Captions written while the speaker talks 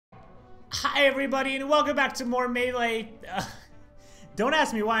Hi everybody and welcome back to more Melee. Don't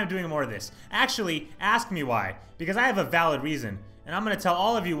ask me why I'm doing more of this. Actually, ask me why. Because I have a valid reason. And I'm going to tell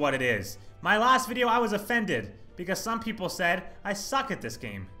all of you what it is. My last video I was offended. Because some people said I suck at this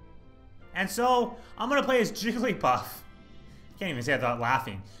game. And so, I'm going to play as Jigglypuff. Can't even say that without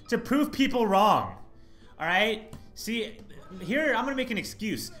laughing. To prove people wrong. Alright? See, here I'm going to make an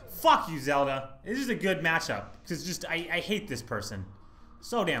excuse. Fuck you, Zelda. This is a good matchup. Because just, I hate this person.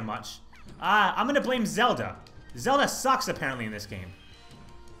 So damn much. I'm gonna blame Zelda. Zelda sucks apparently in this game.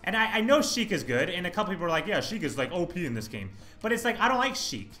 And I know Sheikah's good, and a couple people are like, yeah, Sheikah's like OP in this game. But it's like, I don't like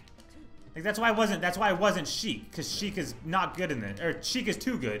Sheik. Like that's why I wasn't Sheik, because Sheik is not good in this, or Sheik is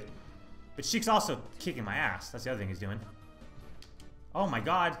too good. But Sheik's also kicking my ass. That's the other thing he's doing. Oh my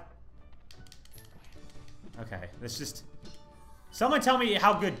god. Okay, let's just... Someone tell me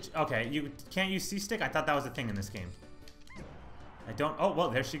how good... Okay, you can't use C-Stick? I thought that was a thing in this game. I don't... Oh, well,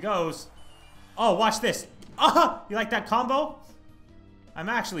 there she goes. Oh, watch this. Oh, you like that combo? I'm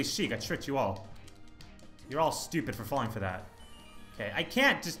actually Sheik. I tricked you all. You're all stupid for falling for that. Okay, I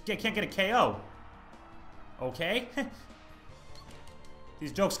can't get a KO. Okay.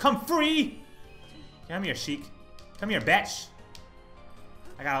 These jokes come free. Come here, Sheik. Come here, bitch.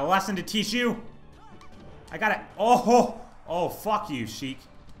 I got a lesson to teach you. I got it. Oh, fuck you, Sheik.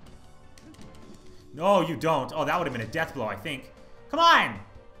 No, you don't. Oh, that would have been a death blow, I think. Come on!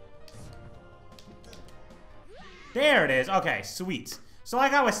 There it is. Okay, sweet. So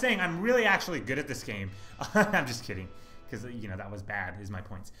like I was saying, I'm really actually good at this game. I'm just kidding. Because, you know, that was bad, is my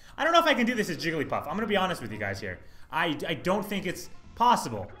point. I don't know if I can do this as Jigglypuff. I'm going to be honest with you guys here. I don't think it's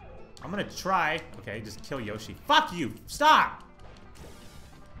possible. I'm going to try. Okay, just kill Yoshi. Fuck you! Stop!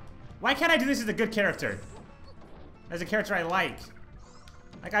 Why can't I do this as a good character? As a character I like.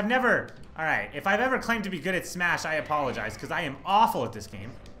 Like, I've never... Alright, if I've ever claimed to be good at Smash, I apologize, because I am awful at this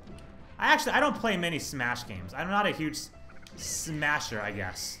game. I don't play many Smash games. I'm not a huge smasher, I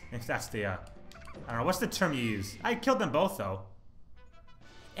guess. If that's the, I don't know, what's the term you use? I killed them both, though.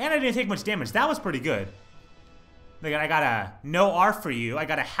 And I didn't take much damage. That was pretty good. Look, I got a no R for you. I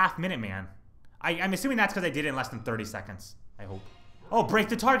got a half-minute man. I'm assuming that's because I did it in less than 30 seconds. I hope. Oh, break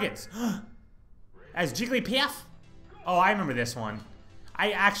the targets! As Jigglypuff? Oh, I remember this one.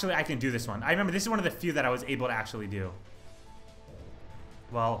 I can do this one. I remember this is one of the few that I was able to actually do.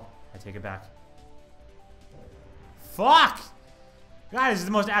 Well, I take it back. Fuck! God, this is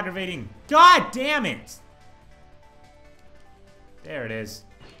the most aggravating. God damn it! There it is.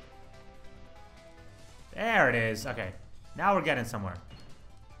 There it is. Okay. Now we're getting somewhere.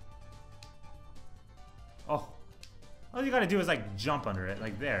 Oh. All you gotta do is like jump under it.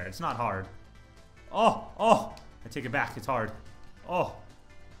 Like there. It's not hard. Oh! I take it back. It's hard. Oh.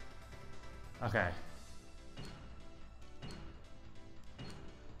 Okay.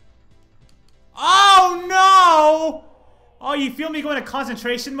 Oh no! Oh, you feel me going to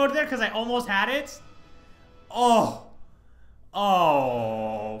concentration mode there because I almost had it? Oh.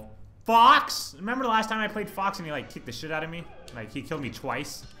 Fox? Remember the last time I played Fox and he like kicked the shit out of me? Like he killed me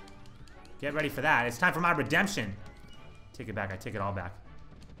twice. Get ready for that. It's time for my redemption. Take it back. I take it all back.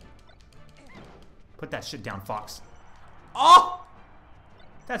 Put that shit down, Fox. Oh!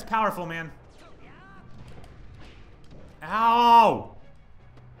 That's powerful, man. Ow!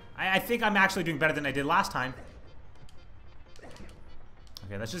 I think I'm actually doing better than I did last time.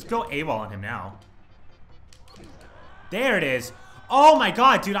 Okay, let's just go AWOL on him now. There it is. Oh my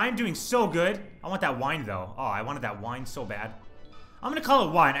god, dude, I'm doing so good. I want that wine, though. Oh, I wanted that wine so bad. I'm gonna call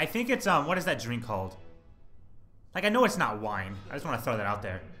it wine. I think it's, what is that drink called? Like, I know it's not wine. I just want to throw that out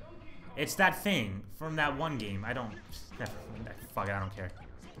there. It's that thing from that one game. I don't... Fuck it, I don't care.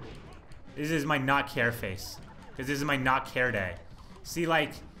 This is my not care face. Because this is my not care day. See,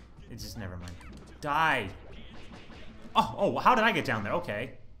 like... It's just... Never mind. Die. Oh, how did I get down there?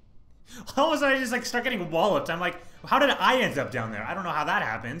 Okay. All of a sudden, I just, like, start getting walloped. I'm like, how did I end up down there? I don't know how that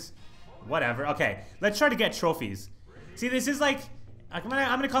happens. Whatever. Okay, let's try to get trophies. See, this is, like... I'm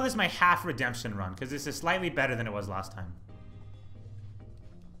gonna call this my half redemption run. Because this is slightly better than it was last time.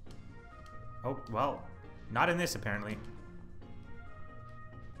 Oh, well, not in this, apparently.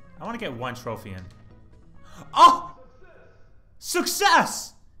 I want to get one trophy in. Oh!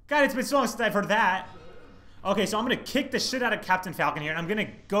 Success! God, it's been so long since I've heard that. Okay, so I'm going to kick the shit out of Captain Falcon here, and I'm going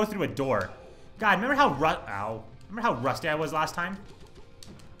to go through a door. God, remember how rusty I was last time?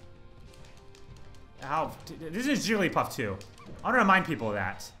 This is Jigglypuff, too. I want to remind people of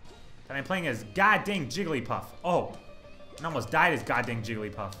that. That I'm playing as goddamn Jigglypuff. Oh, I almost died as goddamn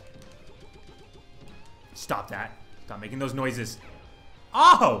Jigglypuff. Stop that. Stop making those noises.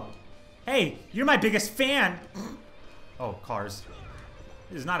 Oh! Hey, you're my biggest fan! Oh, cars.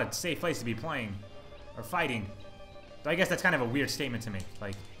 This is not a safe place to be playing or fighting. But I guess that's kind of a weird statement to make.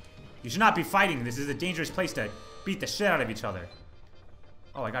 Like, you should not be fighting. This is a dangerous place to beat the shit out of each other.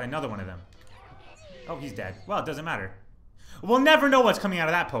 Oh, I got another one of them. Oh, he's dead. Well, it doesn't matter. We'll never know what's coming out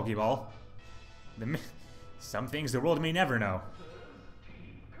of that Pokeball. Some things the world may never know.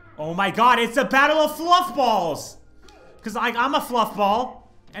 Oh my god, it's a battle of fluff balls! Because I'm a fluff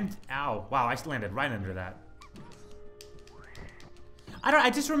ball. And, ow, wow, I landed right under that.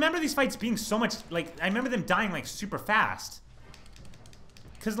 I just remember these fights being so much, like, I remember them dying, like, super fast.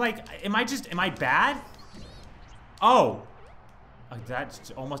 Because, like, am I bad? Oh.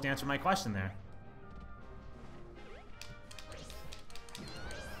 That almost answered my question there.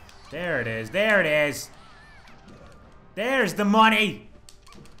 There it is. There it is. There's the money.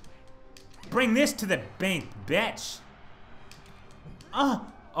 Bring this to the bank, bitch.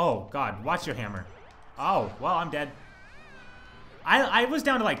 Oh, God. Watch your hammer. Oh, well, I'm dead. I was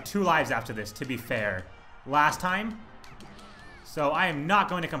down to like 2 lives after this, to be fair, last time. So I am not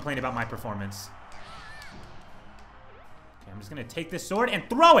going to complain about my performance. Okay, I'm just going to take this sword and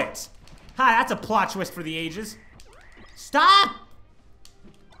throw it. Hi, that's a plot twist for the ages. Stop!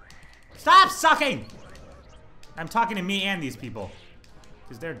 Stop sucking! I'm talking to me and these people.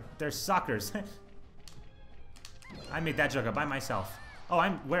 Because they're suckers. I made that joke up by myself. Oh,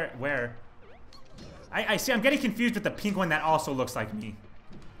 where? I see, I'm getting confused with the pink one that also looks like me.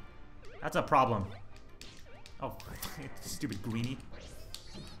 That's a problem. Oh, stupid greenie.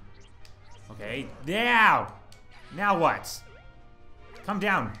 Okay, now! Now what? Come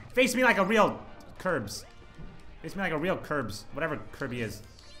down. Face me like a real Curbs. Face me like a real Curbs. Whatever Kirby is.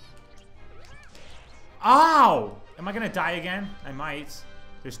 Ow! Am I gonna die again? I might.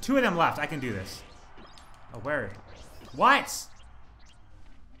 There's 2 of them left. I can do this. Oh, where? What?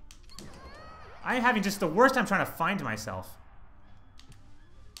 I am having just the worst time trying to find myself.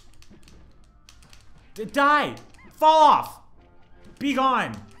 Die! Fall off! Be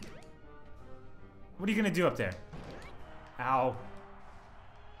gone! What are you gonna do up there? Ow.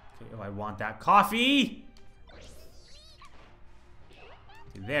 Okay, oh, I want that coffee!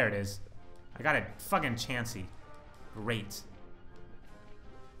 Okay, there it is. I got it fucking chancy. Great.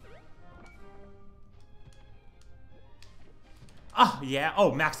 Oh, yeah.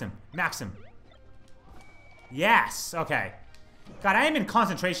 Oh, max him. Max him. Yes. Okay. God, I am in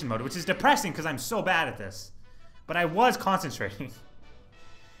concentration mode, which is depressing because I'm so bad at this. But I was concentrating.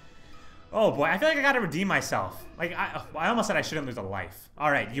 Oh, boy. I feel like I got to redeem myself. Like, I almost said I shouldn't lose a life.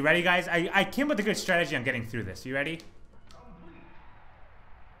 All right. You ready, guys? I came with a good strategy on getting through this. You ready?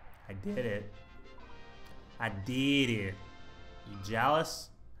 I did it. I did it. You jealous?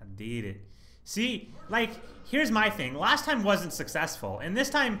 I did it. See, like, here's my thing. Last time wasn't successful, and this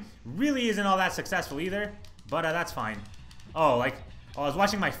time really isn't all that successful either, but that's fine. Oh, like, I was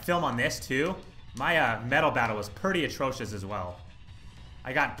watching my film on this, too. My metal battle was pretty atrocious as well.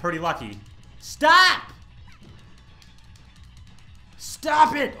 I got pretty lucky. Stop!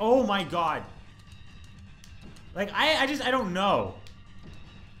 Stop it! Oh, my God. Like, I don't know.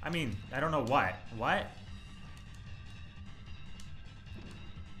 I mean, I don't know what. What?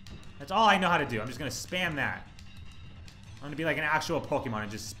 That's all I know how to do. I'm just gonna spam that. I'm gonna be like an actual Pokemon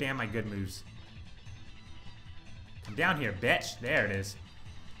and just spam my good moves. Come down here, bitch. There it is.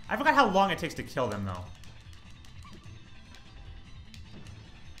 I forgot how long it takes to kill them, though.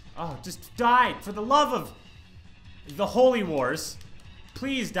 Oh, just die. For the love of the Holy Wars.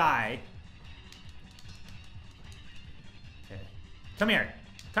 Please die. Okay. Come here.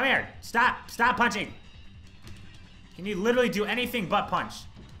 Come here. Stop. Stop punching. Can you literally do anything but punch?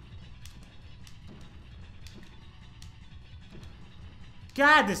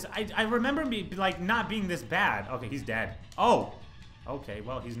 God, this, I remember me, like, not being this bad. Okay, he's dead. Oh. Okay,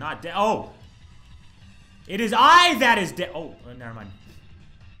 well, he's not dead. Oh. It is I that is dead. Oh, never mind.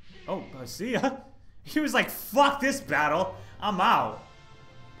 Oh, see ya. He was like, fuck this battle. I'm out.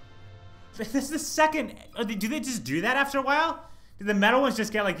 This is the second. Do they just do that after a while? Did the metal ones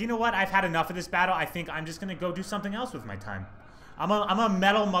just get like, you know what? I've had enough of this battle. I think I'm just going to go do something else with my time. I'm a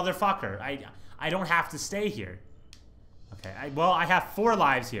metal motherfucker. I don't have to stay here. Okay, well, I have 4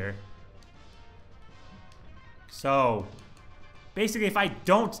 lives here. So, basically, if I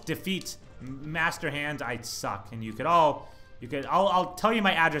don't defeat Master Hand, I suck. And you could all, I'll tell you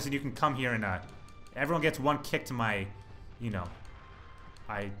my address and you can come here and, everyone gets 1 kick to my, you know,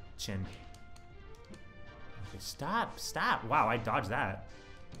 chin. Okay, stop. Wow, I dodged that.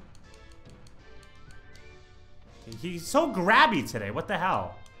 Okay, he's so grabby today. What the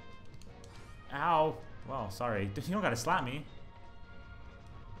hell? Ow. Well, sorry. You don't gotta slap me.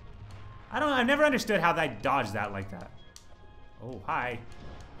 I've never understood how I dodged that like that. Oh, hi.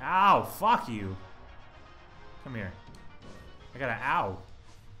 Ow, fuck you. Come here. I got a ow.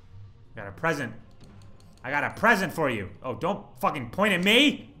 I got a present. I got a present for you. Oh, don't fucking point at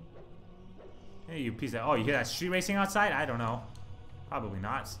me. Hey, you piece of... Oh, you hear that street racing outside? I don't know. Probably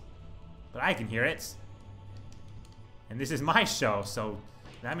not. But I can hear it. And this is my show, so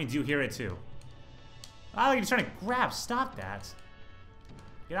that means you hear it too. Oh, you're trying to grab. Stop that.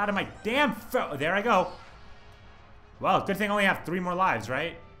 Get out of my damn... Oh, there I go. Well, good thing I only have 3 more lives,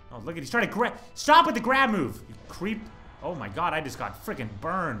 right? Oh, look at... He's trying to grab... Stop with the grab move, you creep. Oh my god, I just got freaking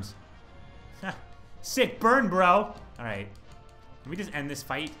burned. Sick burn, bro. Alright. Can we just end this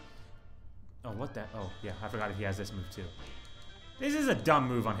fight? Oh, what the... Oh, yeah, I forgot he has this move too. This is a dumb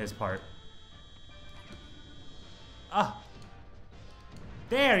move on his part. Ah.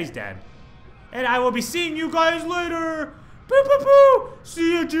 There, he's dead. And I will be seeing you guys later. Boo, boo, boo.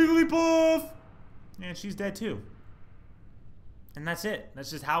 See ya, Jigglypuff. And she's dead too. And that's it.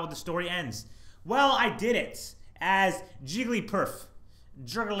 That's just how the story ends. Well, I did it as Jigglypuff.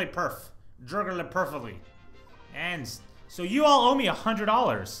 Jigglypuff. Jigglypuffly. And so you all owe me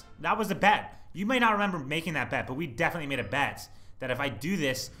 $100. That was a bet. You may not remember making that bet, but we definitely made a bet that if I do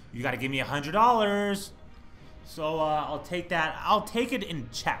this, you got to give me $100. So I'll take that. I'll take it in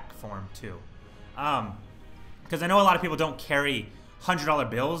check form too, because I know a lot of people don't carry $100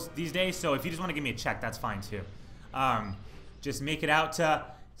 bills these days. So if you just want to give me a check, that's fine too. Just make it out to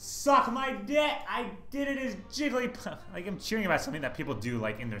suck my dick. I did it as Jigglypuff. Like I'm cheering about something that people do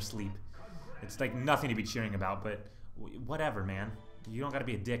like in their sleep. It's like nothing to be cheering about, but whatever, man. You don't got to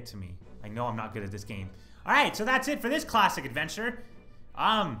be a dick to me. I know I'm not good at this game. All right, so that's it for this classic adventure.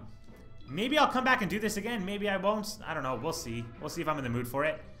 Maybe I'll come back and do this again. Maybe I won't. I don't know. We'll see. We'll see if I'm in the mood for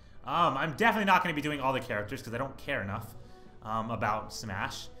it. I'm definitely not going to be doing all the characters because I don't care enough about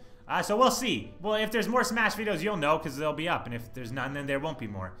Smash. So we'll see. Well, if there's more Smash videos, you'll know because they'll be up. And if there's none, then there won't be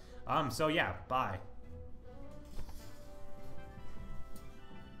more. So yeah, bye.